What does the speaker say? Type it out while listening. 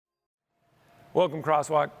Welcome,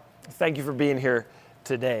 Crosswalk. Thank you for being here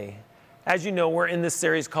today. As you know, we're in this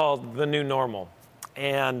series called The New Normal,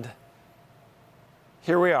 and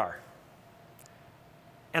here we are.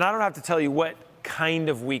 And I don't have to tell you what kind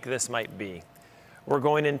of week this might be. We're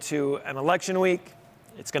going into an election week.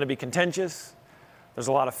 It's going to be contentious. There's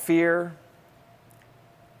a lot of fear.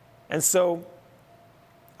 And so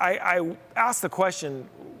I asked the question,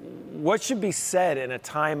 what should be said in a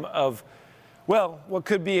time of, well, what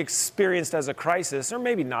could be experienced as a crisis, or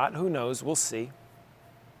maybe not, who knows, we'll see.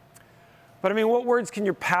 But I mean, what words can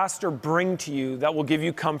your pastor bring to you that will give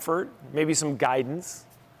you comfort, maybe some guidance,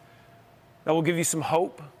 that will give you some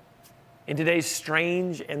hope in today's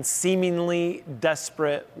strange and seemingly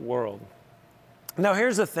desperate world? Now,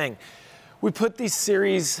 here's the thing. We put these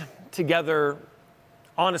series together,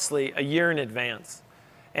 honestly, a year in advance.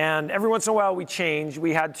 And every once in a while we change.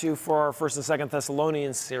 We had to for our 1st and 2nd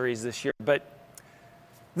Thessalonians series this year. But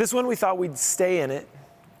this one we thought we'd stay in it.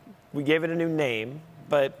 We gave it a new name.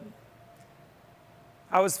 But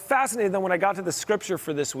I was fascinated that when I got to the scripture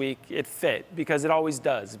for this week, it fit, because it always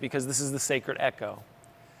does, because this is the sacred echo.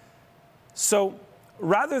 So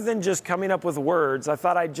rather than just coming up with words, I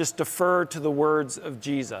thought I'd just defer to the words of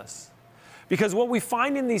Jesus. Because what we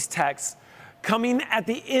find in these texts, coming at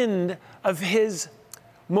the end of his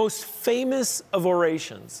most famous of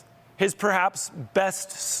orations, his perhaps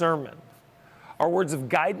best sermon, are words of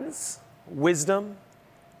guidance, wisdom,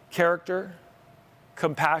 character,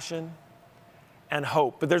 compassion, and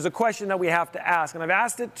hope. But there's a question that we have to ask, and I've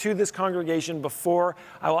asked it to this congregation before.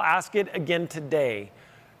 I will ask it again today.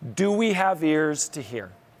 Do we have ears to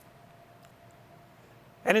hear?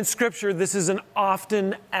 And in Scripture, this is an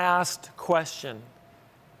often asked question.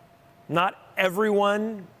 Not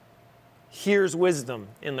everyone hears wisdom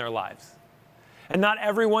in their lives. And not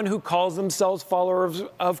everyone who calls themselves followers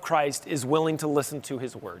of Christ is willing to listen to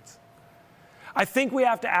his words. I think we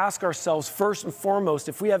have to ask ourselves first and foremost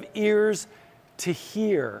if we have ears to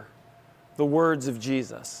hear the words of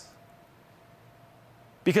Jesus.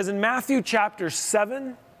 Because in Matthew chapter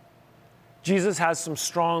 7, Jesus has some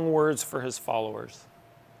strong words for his followers.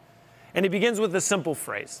 And he begins with a simple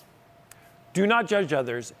phrase: do not judge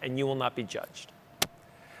others, and you will not be judged.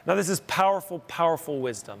 Now, this is powerful, powerful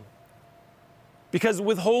wisdom, because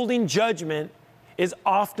withholding judgment is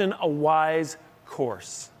often a wise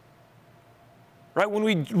course. Right? When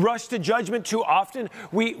we rush to judgment too often,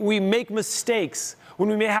 we make mistakes. When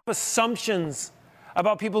we may have assumptions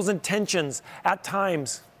about people's intentions, at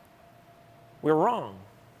times, we're wrong.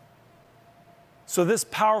 So this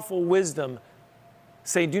powerful wisdom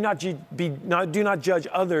saying, do not judge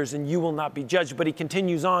others, and you will not be judged. But he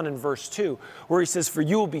continues on in verse 2, where he says, for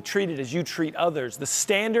you will be treated as you treat others. The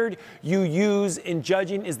standard you use in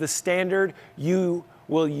judging is the standard you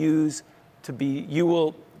will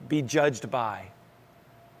be judged by.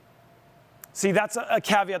 See, that's a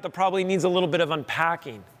caveat that probably needs a little bit of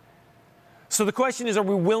unpacking. So the question is, are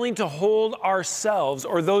we willing to hold ourselves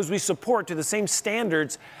or those we support to the same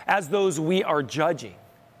standards as those we are judging?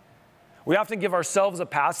 We often give ourselves a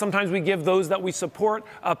pass. Sometimes we give those that we support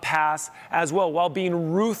a pass as well, while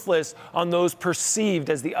being ruthless on those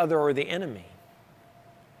perceived as the other or the enemy.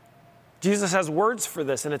 Jesus has words for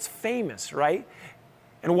this, and it's famous, right?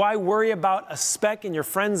 And why worry about a speck in your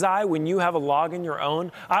friend's eye when you have a log in your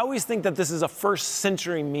own? I always think that this is a 1st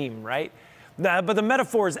century meme, right? But the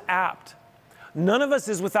metaphor is apt. None of us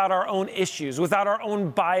is without our own issues, without our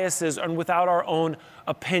own biases, and without our own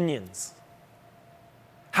opinions.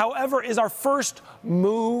 However, is our first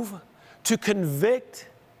move to convict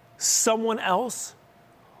someone else?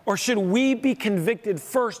 Or should we be convicted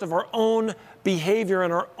first of our own behavior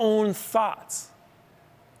and our own thoughts?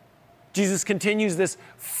 Jesus continues this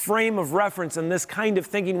frame of reference and this kind of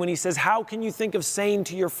thinking when he says, how can you think of saying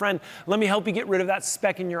to your friend, let me help you get rid of that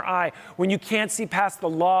speck in your eye, when you can't see past the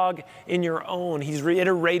log in your own? He's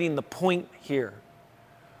reiterating the point here.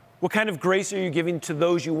 What kind of grace are you giving to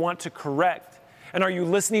those you want to correct? And are you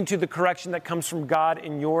listening to the correction that comes from God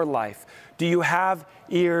in your life? Do you have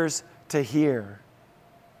ears to hear?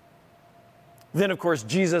 Then, of course,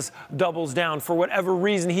 Jesus doubles down. For whatever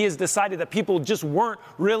reason, he has decided that people just weren't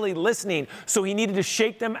really listening. So he needed to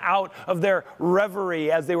shake them out of their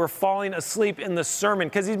reverie as they were falling asleep in the sermon,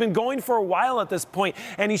 because he's been going for a while at this point.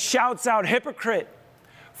 And he shouts out, hypocrite.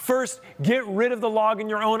 First, get rid of the log in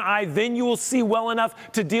your own eye. Then you will see well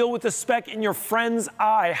enough to deal with the speck in your friend's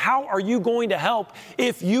eye. How are you going to help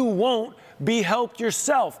if you won't be helped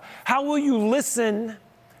yourself? How will you listen?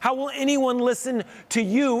 How will anyone listen to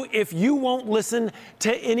you if you won't listen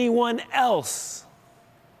to anyone else?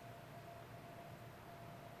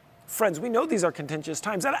 friends, we know these are contentious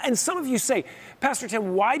times. And some of you say, Pastor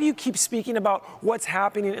Tim, why do you keep speaking about what's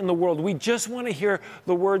happening in the world? We just want to hear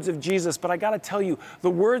the words of Jesus. But I got to tell you, the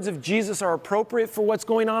words of Jesus are appropriate for what's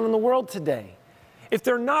going on in the world today. If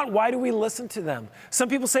they're not, why do we listen to them? Some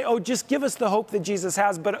people say, oh, just give us the hope that Jesus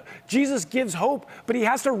has. But Jesus gives hope, but he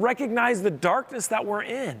has to recognize the darkness that we're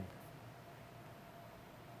in.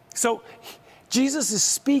 So Jesus is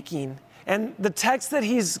speaking, and the texts that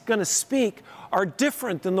he's going to speak are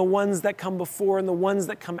different than the ones that come before and the ones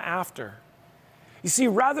that come after. You see,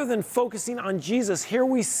 rather than focusing on Jesus, here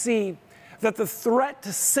we see that the threat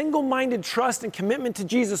to single-minded trust and commitment to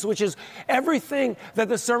Jesus, which is everything that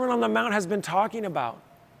the Sermon on the Mount has been talking about.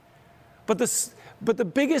 But the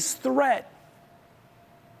biggest threat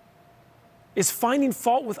is finding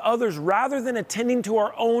fault with others rather than attending to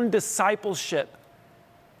our own discipleship.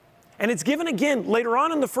 And it's given again later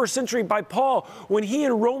on in the first century by Paul when he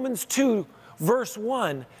in Romans 2, verse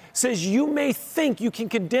 1 says, you may think you can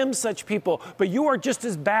condemn such people, but you are just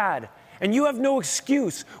as bad. And you have no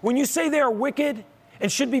excuse. When you say they are wicked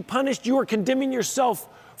and should be punished, you are condemning yourself,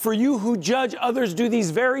 for you who judge others do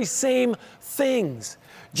these very same things.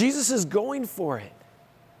 Jesus is going for it.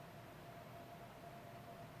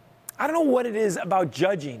 I don't know what it is about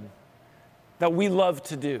judging that we love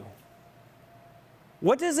to do.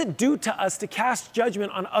 What does it do to us to cast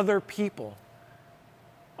judgment on other people?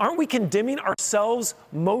 Aren't we condemning ourselves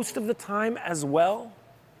most of the time as well?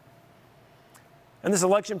 And this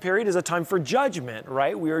election period is a time for judgment,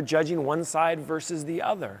 right? We are judging one side versus the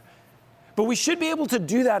other. But we should be able to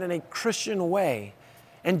do that in a Christian way.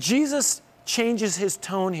 And Jesus changes his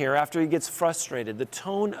tone here after he gets frustrated. The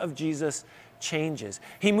tone of Jesus changes.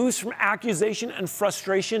 He moves from accusation and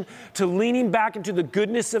frustration to leaning back into the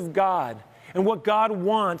goodness of God and what God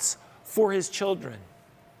wants for his children.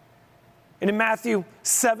 And in Matthew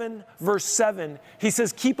 7, verse 7, he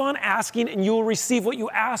says, keep on asking and you will receive what you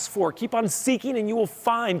ask for. Keep on seeking and you will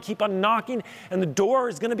find. Keep on knocking and the door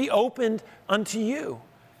is going to be opened unto you.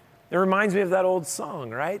 It reminds me of that old song,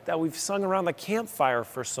 right? That we've sung around the campfire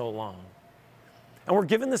for so long. And we're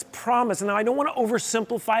given this promise. And now I don't want to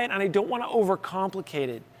oversimplify it and I don't want to overcomplicate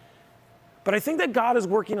it. But I think that God is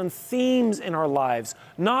working on themes in our lives,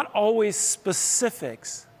 not always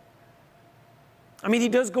specifics. I mean, he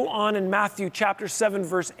does go on in Matthew chapter 7,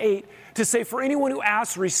 verse 8 to say, for anyone who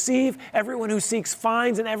asks, receive, everyone who seeks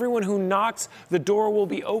finds, and everyone who knocks, the door will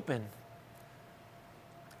be open.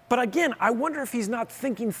 But again, I wonder if he's not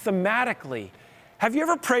thinking thematically. Have you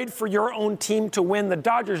ever prayed for your own team to win? The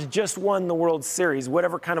Dodgers just won the World Series,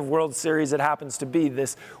 whatever kind of World Series it happens to be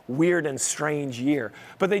this weird and strange year.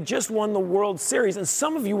 But they just won the World Series, and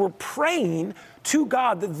some of you were praying to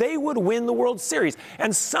God that they would win the World Series.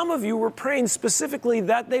 And some of you were praying specifically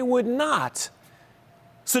that they would not.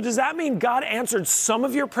 So does that mean God answered some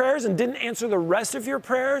of your prayers and didn't answer the rest of your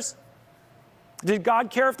prayers? Did God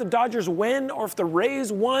care if the Dodgers win or if the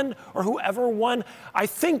Rays won or whoever won? I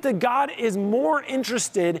think that God is more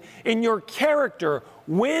interested in your character,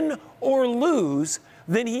 win or lose,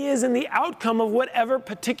 than he is in the outcome of whatever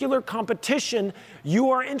particular competition you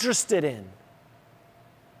are interested in.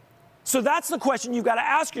 So that's the question you've got to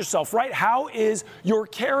ask yourself, right? How is your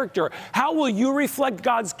character? How will you reflect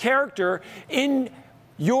God's character in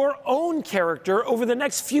your own character over the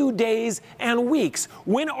next few days and weeks?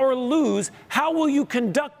 Win or lose, how will you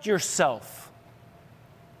conduct yourself?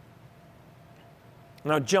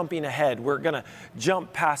 Now, jumping ahead, we're going to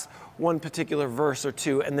jump past one particular verse or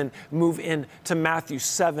two and then move into Matthew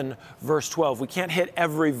 7, verse 12. We can't hit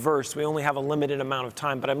every verse. We only have a limited amount of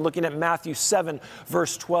time, but I'm looking at Matthew 7,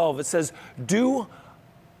 verse 12. It says, do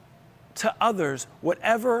to others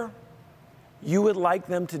whatever you would like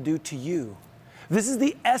them to do to you. This is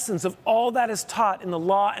the essence of all that is taught in the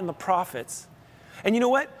law and the prophets. And you know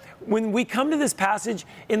what? When we come to this passage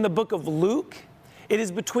in the book of Luke, it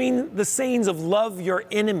is between the sayings of love your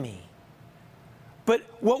enemy. But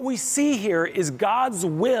what we see here is God's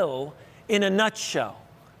will in a nutshell.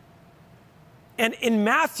 And in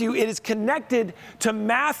Matthew, it is connected to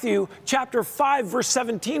Matthew chapter 5, verse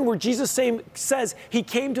 17, where Jesus says he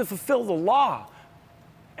came to fulfill the law.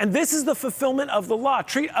 And this is the fulfillment of the law.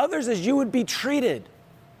 Treat others as you would be treated.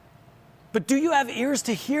 But do you have ears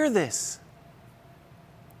to hear this?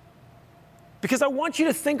 Because I want you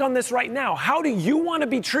to think on this right now. How do you want to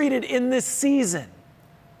be treated in this season?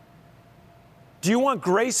 Do you want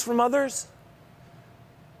grace from others?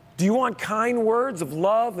 Do you want kind words of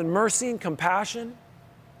love and mercy and compassion?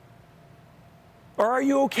 Or are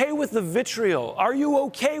you okay with the vitriol? Are you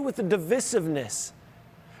okay with the divisiveness?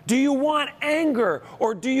 Do you want anger,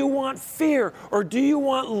 or do you want fear, or do you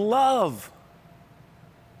want love?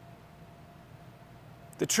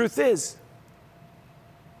 The truth is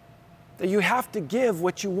that you have to give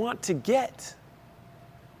what you want to get.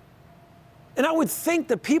 And I would think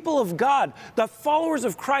the people of God, the followers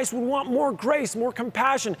of Christ, would want more grace, more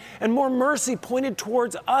compassion, and more mercy pointed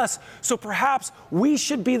towards us. So perhaps we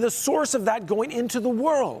should be the source of that going into the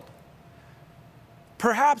world.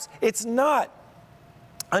 Perhaps it's not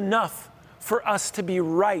enough for us to be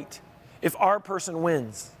right if our person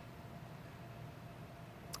wins.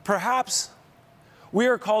 Perhaps we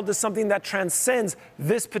are called to something that transcends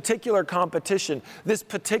this particular competition, this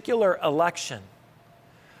particular election.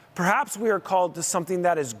 Perhaps we are called to something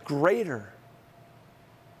that is greater,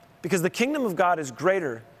 because the kingdom of God is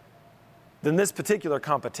greater than this particular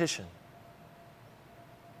competition.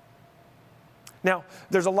 Now,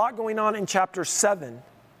 there's a lot going on in chapter 7.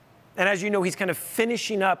 And as you know, he's kind of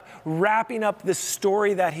finishing up, wrapping up this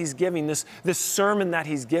story that he's giving, this sermon that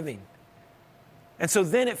he's giving. And so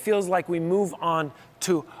then it feels like we move on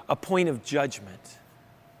to a point of judgment.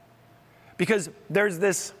 Because there's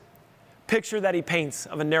this picture that he paints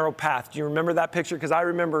of a narrow path. Do you remember that picture? Because I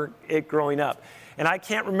remember it growing up. And I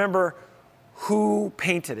can't remember who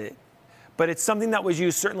painted it, but it's something that was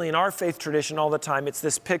used certainly in our faith tradition all the time. It's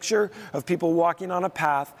this picture of people walking on a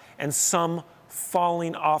path and some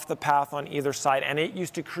falling off the path on either side. And it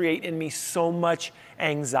used to create in me so much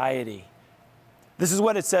anxiety. This is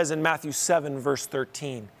what it says in Matthew 7, verse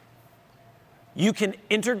 13. You can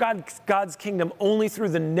enter God's kingdom only through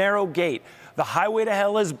the narrow gate. The highway to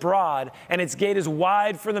hell is broad, and its gate is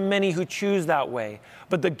wide for the many who choose that way.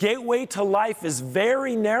 But the gateway to life is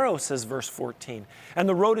very narrow, says verse 14. And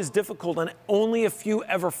the road is difficult, and only a few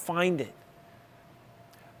ever find it.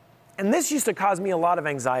 And this used to cause me a lot of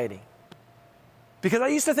anxiety. Because I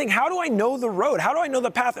used to think, how do I know the road? How do I know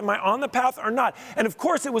the path? Am I on the path or not? And of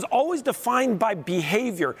course, it was always defined by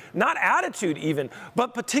behavior, not attitude even,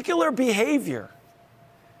 but particular behavior.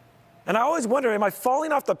 And I always wonder, am I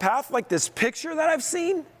falling off the path like this picture that I've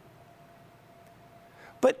seen?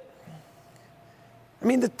 But, I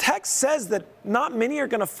mean, the text says that not many are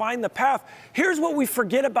going to find the path. Here's what we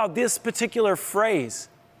forget about this particular phrase.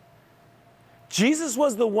 Jesus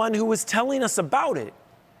was the one who was telling us about it.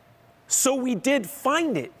 So we did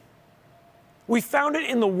find it. We found it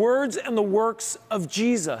in the words and the works of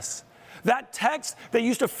Jesus. That text that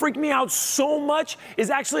used to freak me out so much is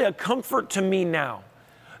actually a comfort to me now.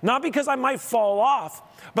 Not because I might fall off,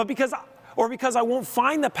 but because I won't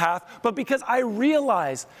find the path, but because I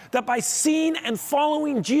realize that by seeing and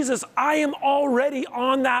following Jesus, I am already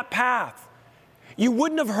on that path. You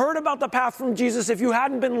wouldn't have heard about the path from Jesus if you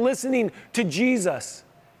hadn't been listening to Jesus.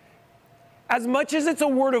 As much as it's a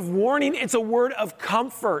word of warning, it's a word of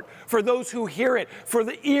comfort for those who hear it. For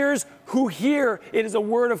the ears who hear, it is a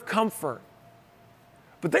word of comfort.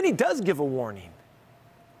 But then he does give a warning.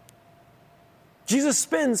 Jesus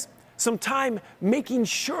spends some time making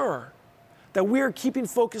sure that we are keeping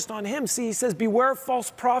focused on him. See, he says, beware of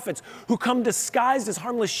false prophets who come disguised as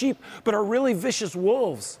harmless sheep, but are really vicious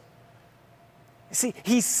wolves. See,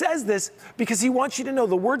 he says this because he wants you to know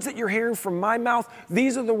the words that you're hearing from my mouth,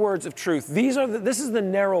 these are the words of truth. This is the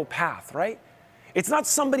narrow path, right? It's not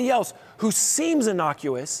somebody else who seems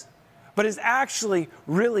innocuous, but is actually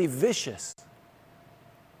really vicious.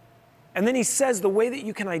 And then he says the way that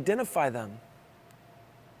you can identify them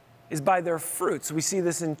is by their fruits. We see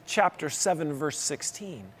this in chapter 7, verse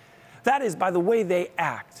 16. That is by the way they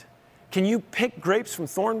act. Can you pick grapes from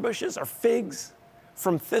thorn bushes or figs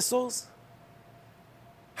from thistles?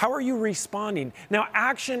 How are you responding? Now,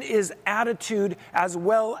 action is attitude as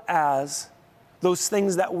well as those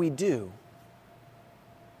things that we do.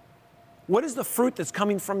 What is the fruit that's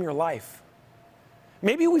coming from your life?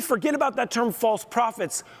 Maybe we forget about that term false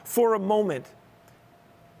prophets for a moment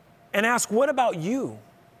and ask, what about you?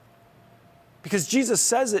 Because Jesus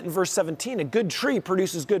says it in verse 17, a good tree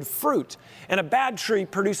produces good fruit, and a bad tree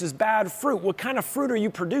produces bad fruit. What kind of fruit are you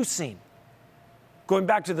producing? Going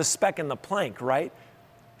back to the speck and the plank, right?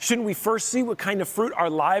 Shouldn't we first see what kind of fruit our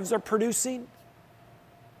lives are producing?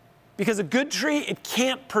 Because a good tree, it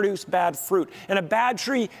can't produce bad fruit. And a bad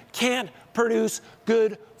tree can't produce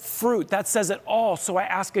good fruit. That says it all. So I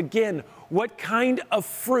ask again, what kind of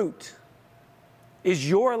fruit is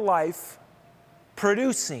your life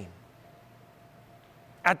producing?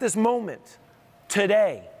 At this moment,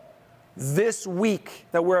 today, this week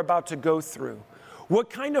that we're about to go through, what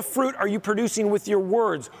kind of fruit are you producing with your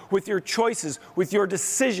words, with your choices, with your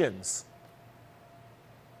decisions?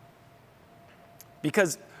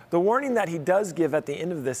 Because the warning that he does give at the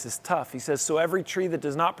end of this is tough. He says, so every tree that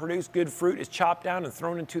does not produce good fruit is chopped down and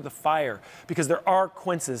thrown into the fire, because there are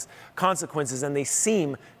consequences, and they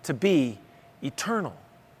seem to be eternal.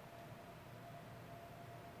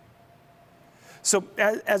 So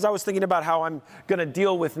as I was thinking about how I'm going to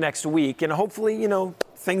deal with next week, and hopefully,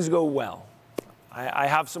 things go well. I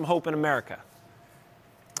have some hope in America.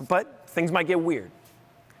 But things might get weird.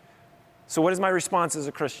 So what is my response as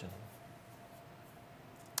a Christian?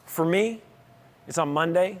 For me, it's on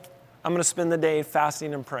Monday. I'm going to spend the day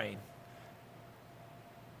fasting and praying.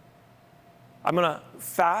 I'm going to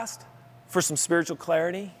fast for some spiritual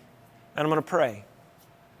clarity, and I'm going to pray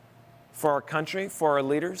for our country, for our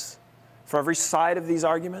leaders, for every side of these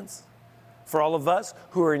arguments, for all of us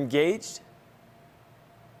who are engaged,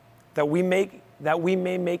 that we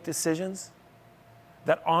may make decisions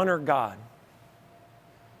that honor God.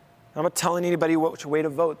 I'm not telling anybody which way to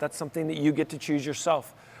vote. That's something that you get to choose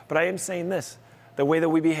yourself. But I am saying this, the way that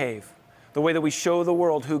we behave, the way that we show the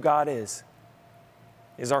world who God is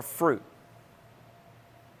our fruit.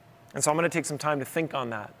 And so I'm going to take some time to think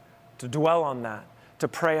on that, to dwell on that, to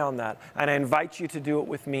pray on that. And I invite you to do it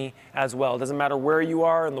with me as well. It doesn't matter where you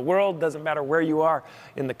are in the world, doesn't matter where you are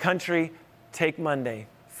in the country. Take Monday,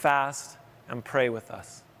 fast, and pray with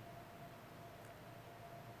us.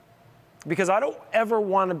 Because I don't ever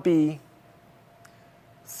want to be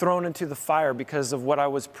thrown into the fire because of what I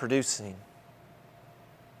was producing.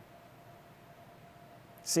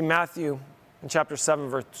 See, Matthew in chapter 7,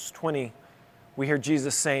 verse 20, we hear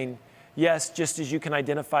Jesus saying, yes, just as you can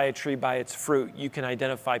identify a tree by its fruit, you can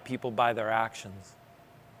identify people by their actions.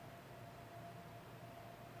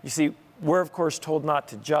 You see, we're of course told not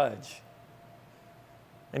to judge.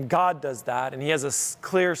 And God does that, and He has a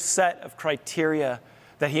clear set of criteria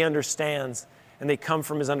that He understands, and they come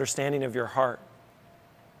from His understanding of your heart.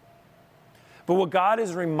 But what God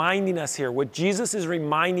is reminding us here, what Jesus is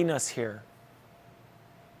reminding us here,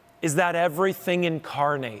 is that everything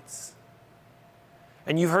incarnates.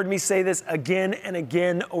 And you've heard me say this again and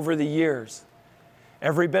again over the years.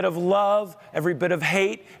 Every bit of love, every bit of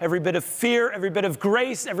hate, every bit of fear, every bit of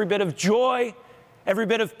grace, every bit of joy, every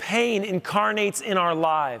bit of pain incarnates in our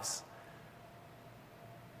lives.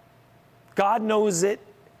 God knows it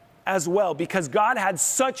as well because God had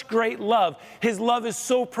such great love. His love is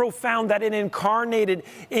so profound that it incarnated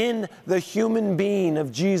in the human being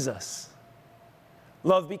of Jesus.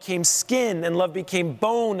 Love became skin, and love became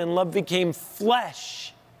bone, and love became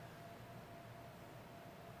flesh.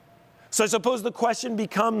 So I suppose the question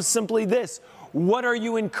becomes simply this: what are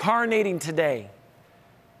you incarnating today?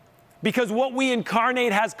 Because what we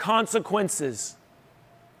incarnate has consequences.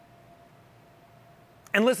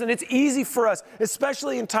 And listen, it's easy for us,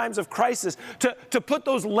 especially in times of crisis, to put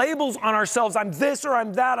those labels on ourselves. I'm this or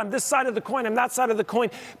I'm that. I'm this side of the coin. I'm that side of the coin.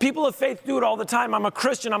 People of faith do it all the time. I'm a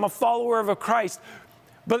Christian. I'm a follower of Christ.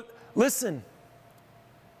 But listen,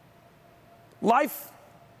 life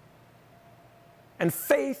and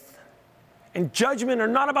faith and judgment are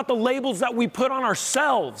not about the labels that we put on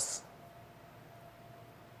ourselves,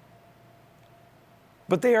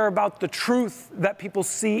 but they are about the truth that people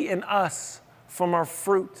see in us from our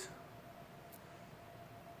fruit.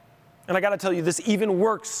 And I got to tell you, this even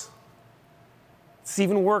works. This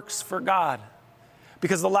even works for God.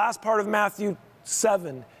 Because the last part of Matthew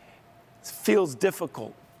 7 feels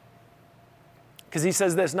difficult. Because he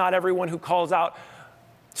says this: not everyone who calls out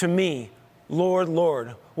to me, Lord,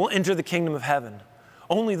 Lord, will enter the kingdom of heaven.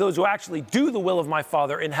 Only those who actually do the will of my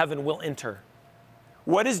Father in heaven will enter.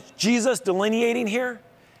 What is Jesus delineating here?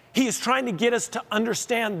 He is trying to get us to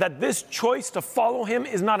understand that this choice to follow Him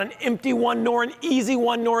is not an empty one, nor an easy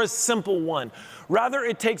one, nor a simple one. Rather,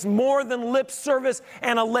 it takes more than lip service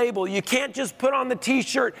and a label. You can't just put on the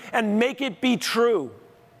t-shirt and make it be true.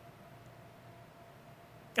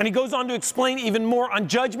 And he goes on to explain even more. On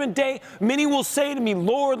Judgment Day, many will say to me,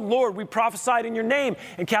 Lord, Lord, we prophesied in your name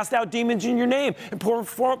and cast out demons in your name and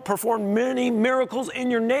performed many miracles in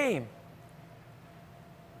your name.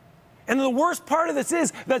 And the worst part of this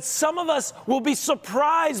is that some of us will be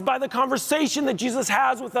surprised by the conversation that Jesus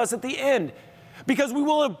has with us at the end. Because we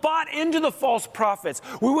will have bought into the false prophets.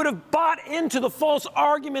 We would have bought into the false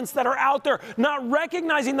arguments that are out there, not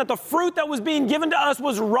recognizing that the fruit that was being given to us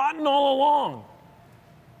was rotten all along.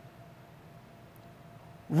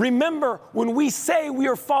 Remember, when we say we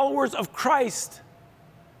are followers of Christ,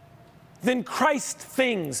 then Christ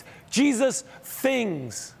things, Jesus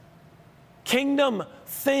things, kingdom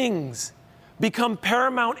things become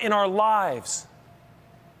paramount in our lives.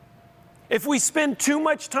 If we spend too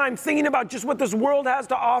much time thinking about just what this world has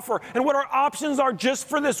to offer and what our options are just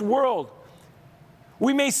for this world,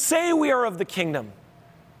 we may say we are of the kingdom,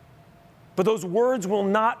 but those words will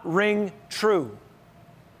not ring true.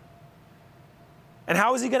 And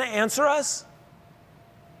how is He going to answer us?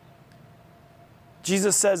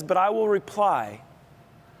 Jesus says, but I will reply,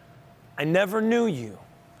 I never knew you.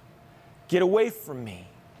 Get away from me,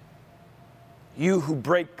 you who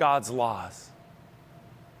break God's laws.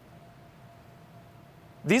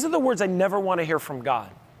 These are the words I never want to hear from God.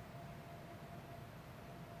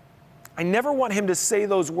 I never want him to say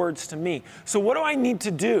those words to me. So what do I need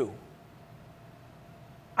to do?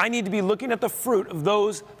 I need to be looking at the fruit of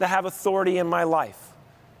those that have authority in my life,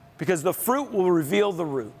 because the fruit will reveal the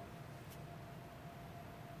root.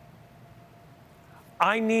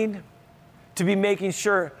 I need to be making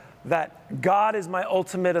sure that God is my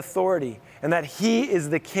ultimate authority and that he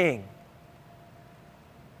is the king.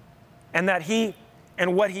 And that he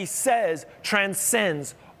and what he says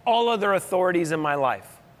transcends all other authorities in my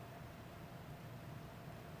life.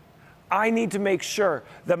 I need to make sure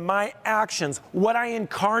that my actions, what I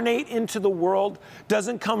incarnate into the world,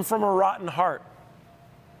 doesn't come from a rotten heart.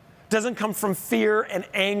 Doesn't come from fear and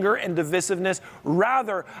anger and divisiveness.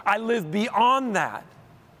 Rather, I live beyond that,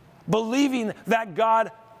 believing that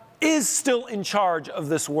God is still in charge of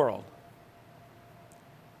this world.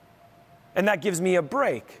 And that gives me a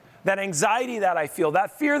break. That anxiety that I feel,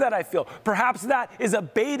 that fear that I feel, perhaps that is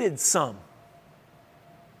abated some.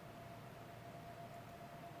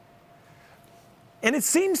 And it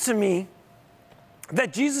seems to me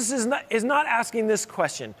that Jesus is not asking this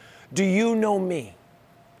question, do you know me?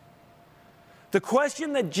 The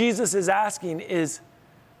question that Jesus is asking is,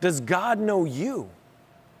 does God know you?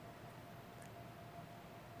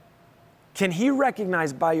 Can he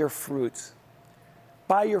recognize by your fruits,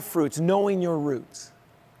 knowing your roots?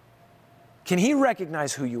 Can he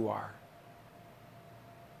recognize who you are?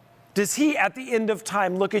 Does he, at the end of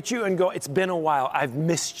time, look at you and go, it's been a while, I've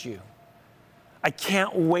missed you. I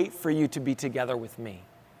can't wait for you to be together with me.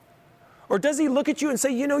 Or does he look at you and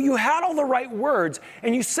say, you know, you had all the right words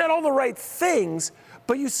and you said all the right things,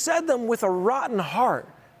 but you said them with a rotten heart.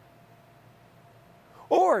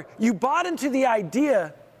 Or you bought into the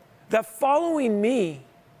idea that following me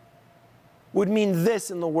would mean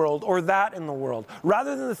this in the world or that in the world,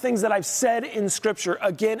 rather than the things that I've said in Scripture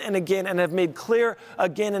again and again and have made clear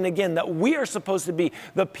again and again, that we are supposed to be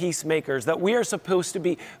the peacemakers, that we are supposed to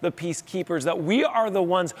be the peacekeepers, that we are the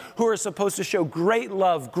ones who are supposed to show great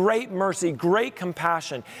love, great mercy, great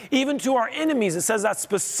compassion, even to our enemies. It says that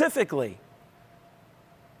specifically.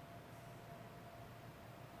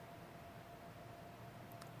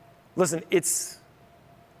 Listen, it's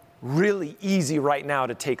really easy right now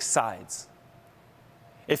to take sides.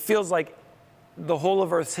 It feels like the whole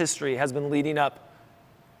of Earth's history has been leading up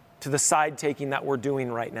to the side taking that we're doing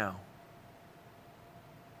right now.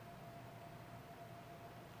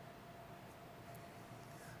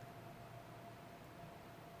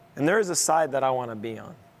 And there is a side that I want to be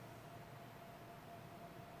on.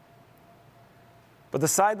 But the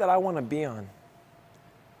side that I want to be on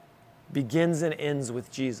begins and ends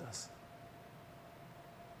with Jesus.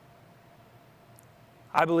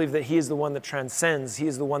 I believe that he is the one that transcends. He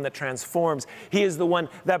is the one that transforms. He is the one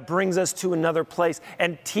that brings us to another place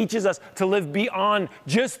and teaches us to live beyond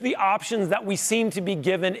just the options that we seem to be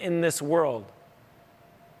given in this world.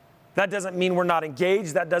 That doesn't mean we're not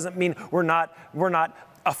engaged. That doesn't mean we're not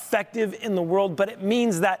effective in the world, but it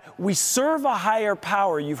means that we serve a higher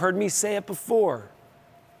power. You've heard me say it before.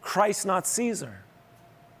 Christ, not Caesar.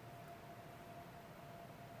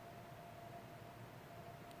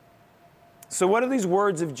 So what do these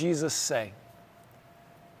words of Jesus say?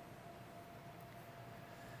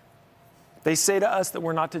 They say to us that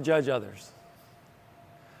we're not to judge others.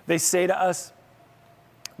 They say to us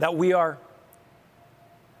that we are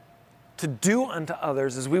to do unto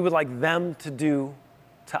others as we would like them to do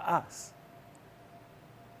to us.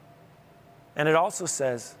 And it also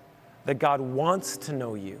says that God wants to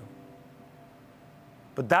know you.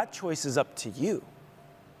 But that choice is up to you.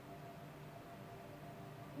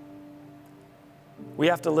 We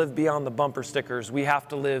have to live beyond the bumper stickers. We have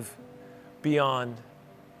to live beyond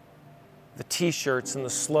the t-shirts and the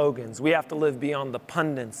slogans. We have to live beyond the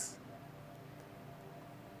pundits.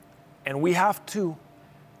 And we have to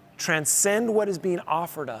transcend what is being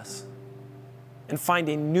offered us and find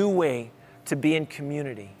a new way to be in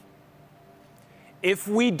community. If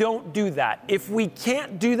we don't do that, if we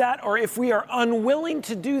can't do that, or if we are unwilling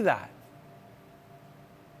to do that,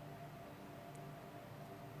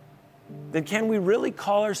 then can we really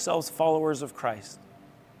call ourselves followers of Christ?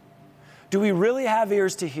 Do we really have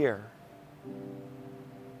ears to hear?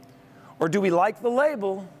 Or do we like the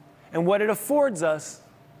label and what it affords us,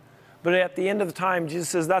 but at the end of the time, Jesus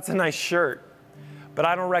says, that's a nice shirt, but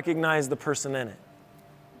I don't recognize the person in it.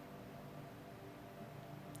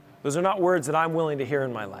 Those are not words that I'm willing to hear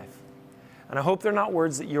in my life. And I hope they're not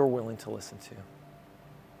words that you're willing to listen to.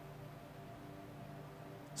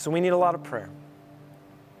 So we need a lot of prayer.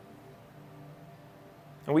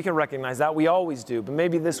 And we can recognize that. We always do, but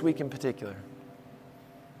maybe this week in particular.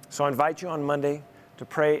 So I invite you on Monday to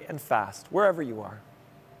pray and fast, wherever you are.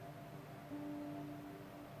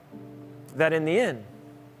 That in the end,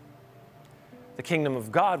 the kingdom of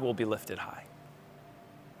God will be lifted high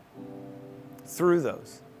through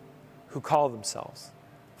those who call themselves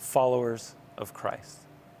followers of Christ.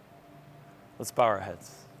 Let's bow our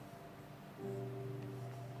heads.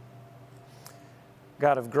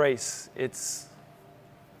 God of grace, it's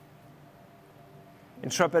in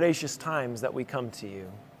trepidatious times that we come to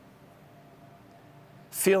you,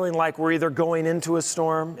 feeling like we're either going into a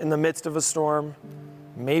storm, in the midst of a storm,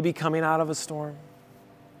 maybe coming out of a storm.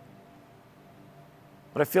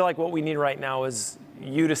 But I feel like what we need right now is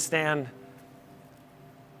you to stand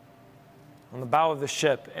on the bow of the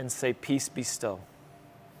ship and say, peace be still.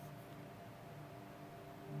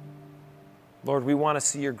 Lord, we want to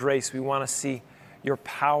see your grace. We want to see your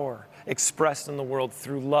power expressed in the world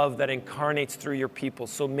through love that incarnates through your people.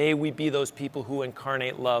 So may we be those people who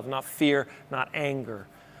incarnate love, not fear, not anger,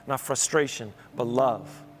 not frustration, but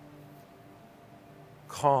love,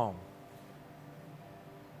 calm,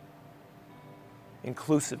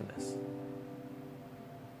 inclusiveness.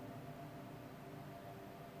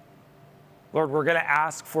 Lord, we're going to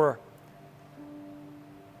ask for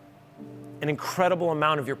an incredible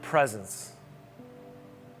amount of your presence.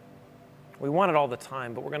 We want it all the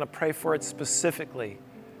time, but we're going to pray for it specifically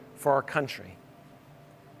for our country,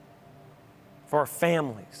 for our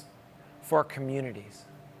families, for our communities.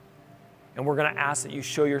 And we're going to ask that you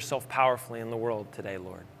show yourself powerfully in the world today,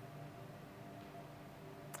 Lord.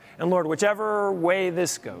 And Lord, whichever way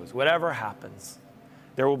this goes, whatever happens,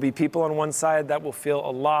 there will be people on one side that will feel a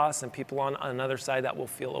loss and people on another side that will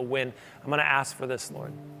feel a win. I'm going to ask for this,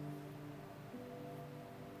 Lord.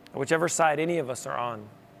 Whichever side any of us are on,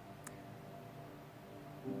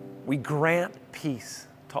 we grant peace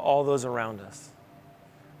to all those around us.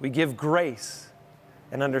 We give grace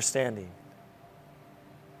and understanding.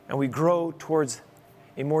 And we grow towards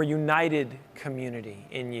a more united community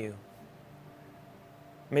in you.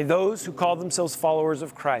 May those who call themselves followers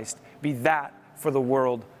of Christ be that for the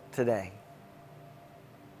world today.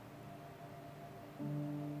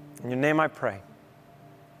 In your name I pray.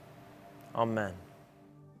 Amen.